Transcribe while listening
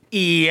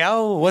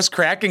Yo, what's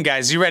cracking,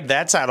 guys? You read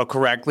that title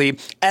correctly.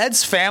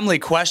 Ed's family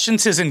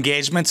questions his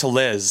engagement to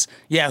Liz.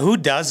 Yeah, who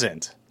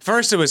doesn't?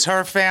 First it was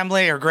her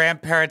family, her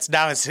grandparents,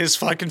 now it's his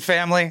fucking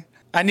family.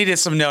 I needed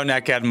some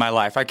no-neck Ed in my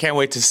life. I can't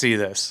wait to see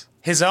this.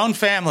 His own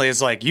family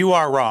is like, you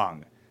are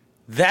wrong.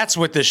 That's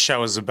what this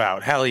show is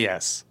about. Hell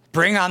yes.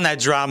 Bring on that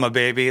drama,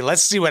 baby.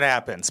 Let's see what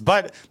happens.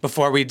 But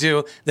before we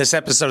do, this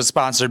episode is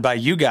sponsored by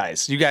you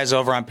guys. You guys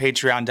over on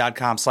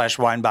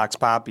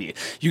patreon.com/wineboxpoppy.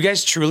 You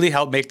guys truly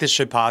help make this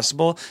shit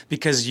possible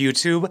because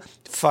YouTube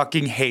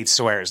fucking hates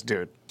swears,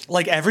 dude.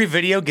 Like, every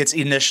video gets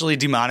initially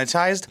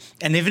demonetized,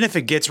 and even if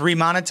it gets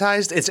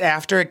remonetized, it's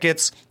after it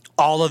gets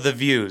all of the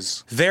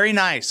views. Very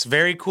nice.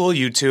 Very cool,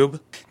 YouTube.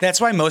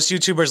 That's why most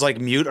YouTubers like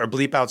mute or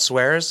bleep out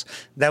swears.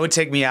 That would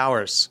take me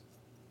hours.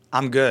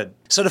 I'm good.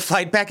 So to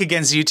fight back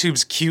against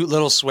YouTube's cute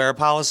little swear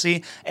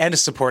policy and to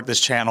support this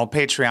channel,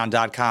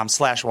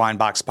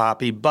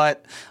 patreon.com/wineboxpoppy.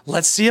 But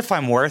let's see if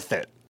I'm worth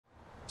it.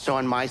 So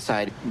on my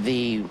side,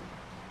 the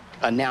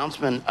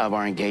announcement of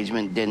our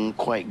engagement didn't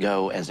quite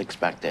go as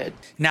expected.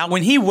 Now,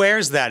 when he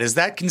wears that, is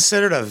that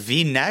considered a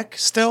V-neck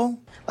still?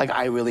 Like,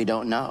 I really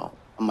don't know.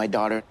 My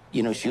daughter,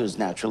 she was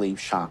naturally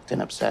shocked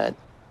and upset.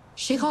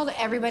 She called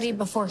everybody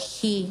before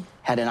he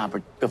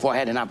before I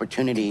had an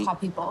opportunity call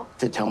people.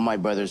 To tell my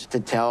brothers,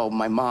 to tell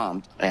my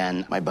mom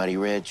and my buddy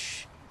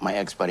Rich, my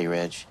ex-buddy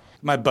Rich.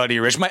 My buddy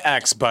Rich, my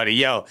ex-buddy.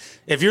 Yo,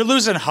 if you're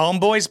losing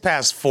homeboys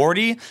past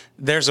 40,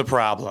 there's a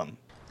problem.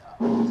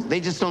 They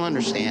just don't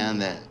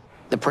understand that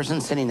the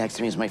person sitting next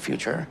to me is my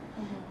future.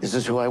 This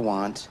is who I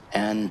want.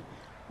 And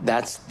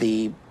that's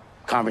the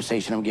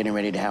conversation I'm getting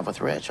ready to have with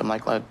Rich. I'm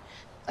like, look,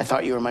 I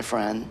thought you were my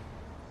friend.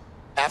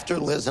 After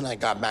Liz and I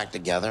got back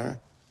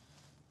together,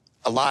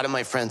 a lot of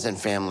my friends and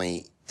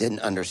family didn't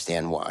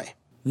understand why.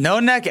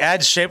 No-neck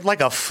Ed's shaped like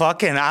a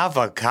fucking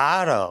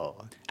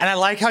avocado. And I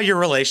like how your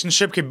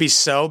relationship could be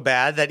so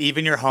bad that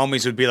even your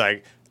homies would be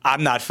like,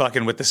 I'm not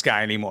fucking with this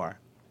guy anymore.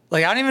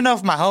 Like, I don't even know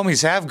if my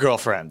homies have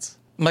girlfriends.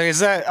 I'm like, is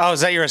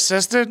that your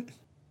assistant?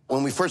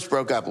 When we first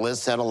broke up,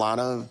 Liz said a lot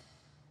of,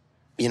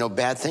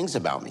 bad things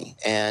about me.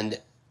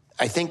 And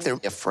I think they're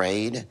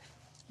afraid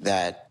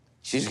that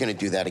she's going to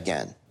do that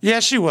again. Yeah,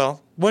 she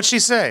will. What'd she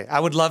say? I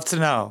would love to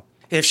know.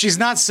 If she's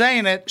not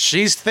saying it,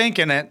 she's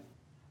thinking it.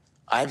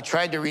 I've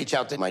tried to reach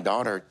out to my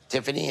daughter,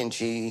 Tiffany, and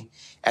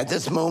at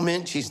this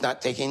moment, she's not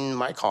taking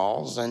my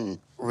calls. And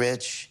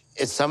Rich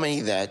is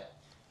somebody that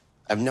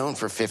I've known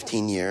for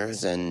 15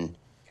 years. And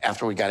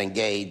after we got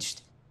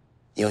engaged,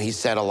 he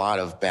said a lot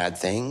of bad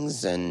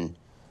things. And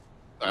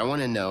I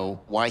want to know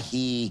why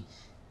he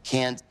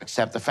can't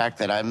accept the fact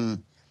that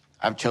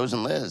I've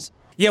chosen Liz.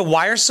 Yeah,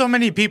 why are so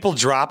many people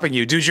dropping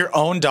you? Dude, your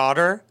own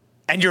daughter?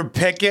 And you're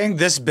picking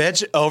this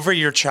bitch over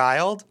your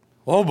child?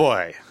 Oh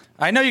boy.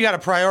 I know you gotta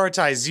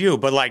prioritize you,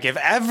 but like, if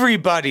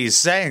everybody's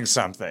saying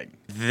something,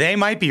 they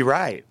might be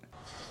right.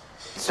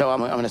 So I'm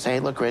gonna say,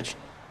 look, Rich,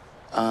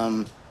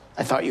 I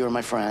thought you were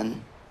my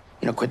friend.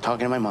 Quit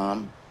talking to my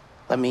mom.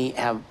 Let me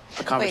have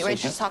a conversation. Wait,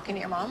 Rich is talking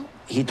to your mom?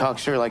 He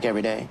talks to her like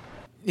every day.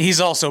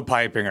 He's also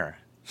piping her.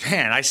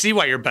 Man, I see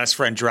why your best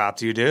friend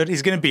dropped you, dude.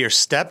 He's gonna be your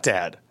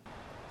stepdad.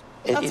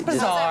 That's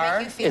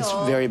bizarre. It's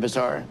very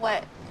bizarre.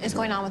 What is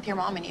going on with your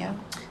mom and you?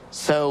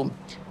 So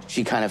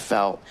she kind of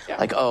felt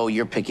like, oh,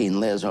 you're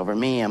picking Liz over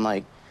me. I'm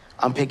like,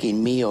 I'm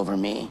picking me over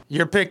me.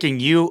 You're picking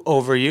you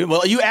over you?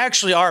 Well, you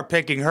actually are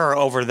picking her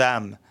over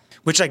them,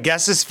 which I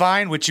guess is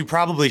fine, which you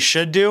probably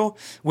should do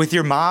with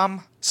your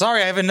mom.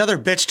 Sorry, I have another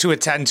bitch to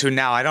attend to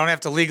now. I don't have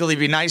to legally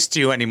be nice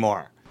to you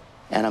anymore.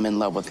 And I'm in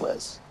love with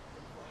Liz.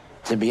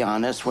 To be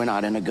honest, we're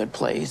not in a good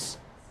place.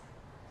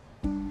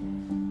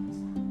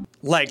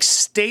 Like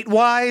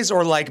state-wise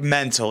or like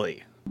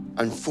mentally?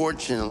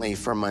 Unfortunately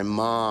for my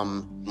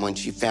mom, when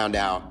she found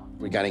out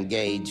we got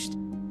engaged,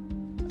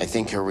 I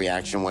think her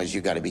reaction was,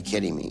 you gotta be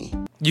kidding me.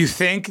 You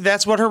think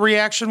that's what her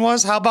reaction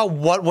was? How about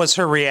what was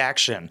her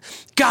reaction?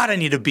 God, I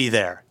need to be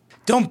there.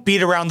 Don't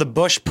beat around the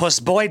bush,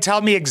 puss boy.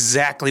 Tell me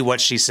exactly what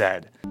she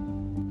said.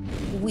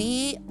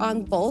 We,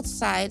 on both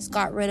sides,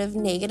 got rid of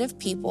negative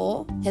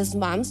people. His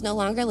mom's no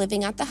longer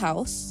living at the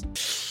house.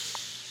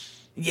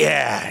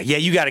 Yeah,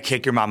 you gotta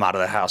kick your mom out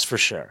of the house for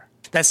sure.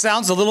 That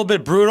sounds a little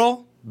bit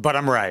brutal, but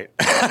I'm right.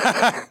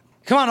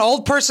 Come on,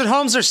 old person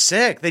homes are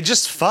sick. They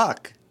just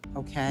fuck.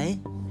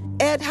 Okay.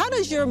 Ed, how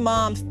does your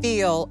mom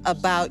feel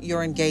about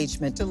your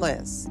engagement to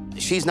Liz?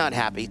 She's not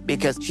happy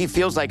because she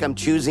feels like I'm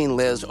choosing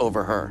Liz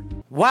over her.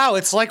 Wow,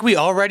 it's like we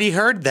already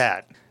heard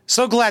that.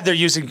 So glad they're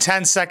using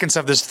 10 seconds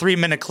of this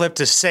 3-minute clip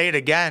to say it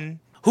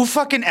again. Who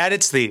fucking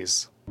edits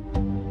these?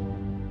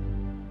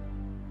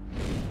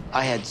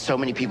 I had so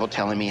many people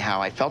telling me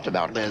how I felt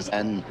about Liz,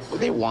 and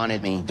they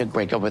wanted me to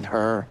break up with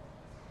her.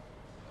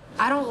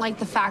 I don't like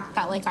the fact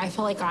that, I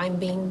feel like I'm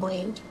being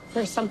blamed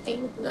for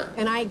something. No.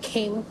 And I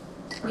came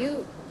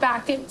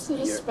back into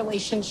this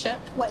relationship.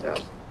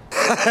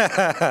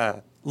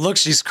 Look,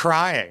 she's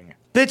crying.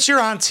 Bitch,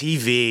 you're on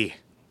TV.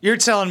 You're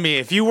telling me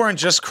if you weren't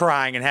just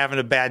crying and having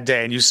a bad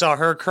day and you saw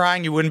her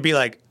crying, you wouldn't be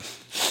like,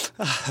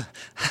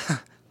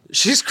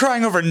 she's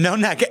crying over No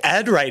Neck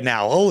Ed right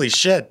now. Holy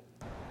shit.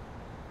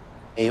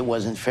 It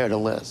wasn't fair to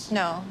Liz.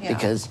 No, yeah.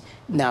 Because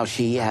now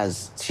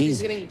she's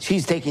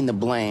taking the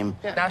blame.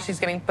 Yeah, now she's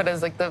getting put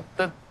as like the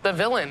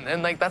villain,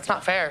 and like that's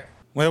not fair.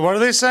 Wait, what are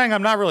they saying?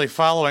 I'm not really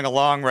following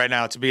along right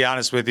now, to be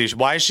honest with you.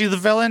 Why is she the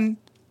villain?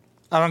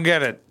 I don't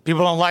get it.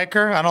 People don't like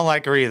her? I don't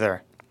like her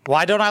either.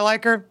 Why don't I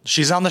like her?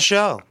 She's on the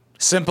show.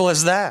 Simple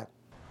as that.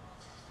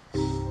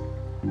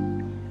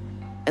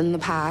 In the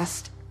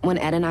past, when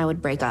Ed and I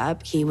would break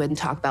up, he would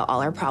talk about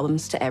all our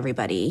problems to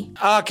everybody.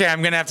 Okay,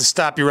 I'm going to have to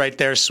stop you right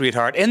there,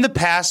 sweetheart. In the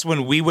past,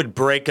 when we would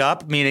break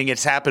up, meaning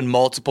it's happened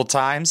multiple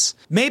times,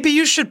 maybe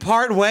you should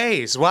part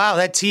ways. Wow,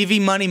 that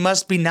TV money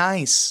must be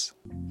nice.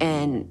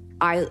 And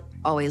I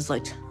always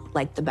looked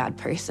like the bad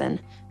person,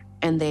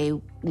 and they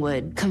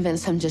would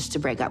convince him just to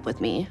break up with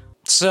me.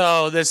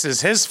 So this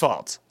is his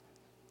fault.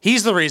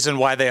 He's the reason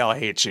why they all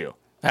hate you.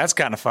 That's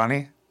kind of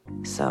funny.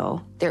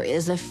 So there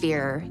is a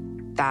fear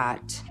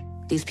that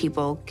these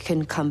people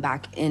can come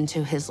back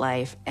into his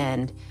life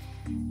and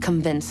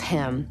convince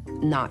him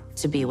not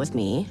to be with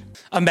me.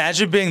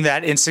 Imagine being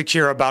that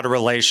insecure about a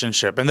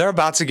relationship and they're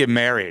about to get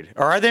married.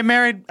 Or are they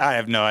married? I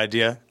have no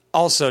idea.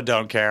 Also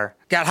don't care.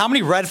 God, how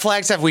many red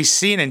flags have we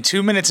seen in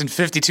 2 minutes and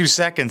 52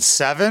 seconds?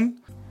 7?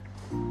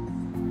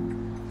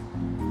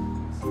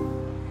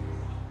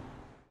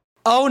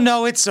 Oh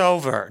no, it's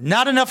over.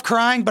 Not enough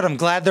crying, but I'm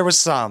glad there was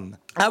some.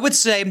 I would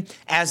say,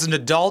 as an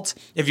adult,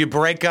 if you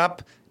break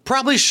up,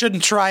 probably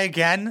shouldn't try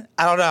again.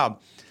 I don't know.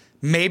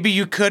 Maybe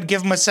you could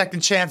give him a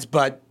second chance,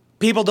 but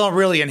people don't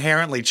really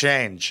inherently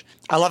change.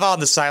 I love how on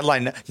the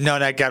sideline, No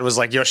Net God was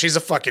like, yo, she's a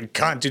fucking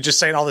cunt, dude, just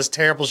saying all this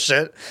terrible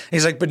shit.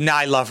 He's like, but nah,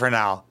 I love her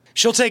now.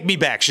 She'll take me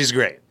back. She's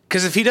great.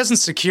 Because if he doesn't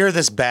secure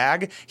this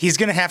bag, he's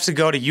going to have to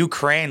go to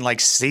Ukraine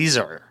like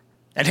Caesar.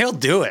 And he'll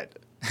do it.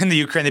 In the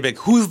Ukraine, they'd be like,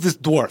 who's this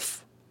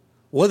dwarf?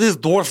 What is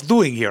dwarf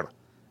doing here?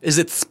 Is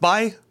it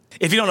spy?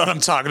 If you don't know what I'm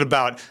talking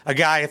about, a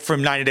guy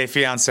from 90 Day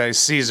Fiancé,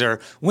 Caesar,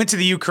 went to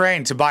the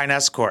Ukraine to buy an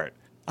escort.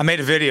 I made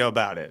a video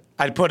about it.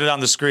 I'd put it on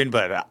the screen,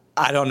 but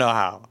I don't know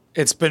how.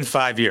 It's been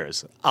 5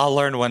 years. I'll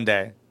learn one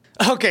day.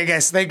 Okay,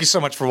 guys, thank you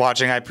so much for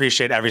watching. I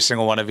appreciate every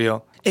single one of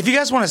you. If you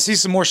guys want to see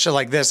some more shit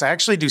like this, I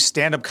actually do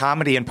stand-up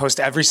comedy and post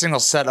every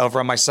single set over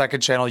on my second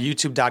channel,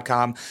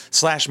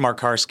 youtube.com/Mark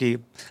Karski.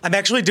 I'm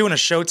actually doing a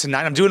show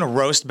tonight. I'm doing a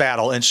roast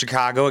battle in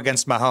Chicago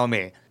against my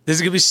homie. This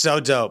is going to be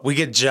so dope. We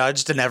get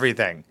judged and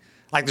everything.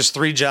 Like, there's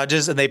 3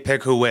 judges, and they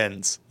pick who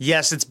wins.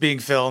 Yes, it's being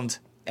filmed,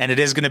 and it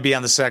is going to be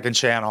on the second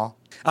channel.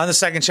 On the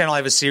second channel, I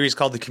have a series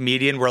called The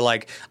Comedian, where,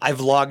 like, I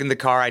vlog in the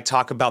car, I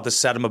talk about the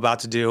set I'm about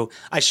to do,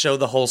 I show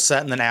the whole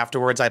set, and then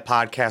afterwards I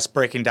podcast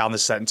breaking down the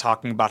set and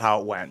talking about how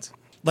it went.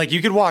 Like,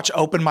 you could watch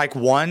Open Mic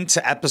 1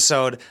 to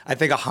episode, I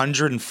think,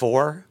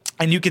 104,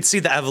 and you could see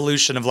the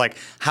evolution of, like,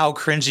 how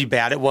cringy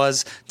bad it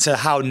was to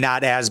how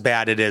not as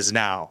bad it is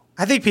now.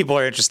 I think people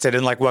are interested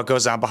in like what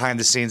goes on behind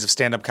the scenes of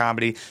stand-up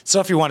comedy.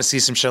 So if you want to see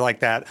some shit like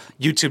that,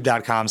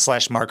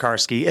 youtube.com/Mark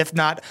Karski. If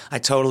not, I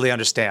totally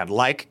understand.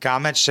 Like,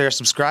 comment, share,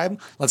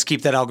 subscribe. Let's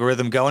keep that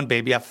algorithm going,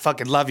 baby. I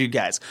fucking love you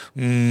guys.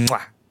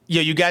 Mwah.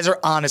 Yo, you guys are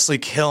honestly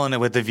killing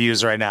it with the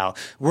views right now.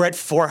 We're at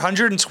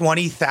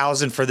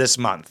 420,000 for this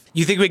month.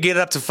 You think we get it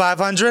up to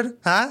 500?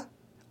 Huh?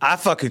 I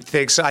fucking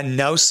think so. I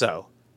know so.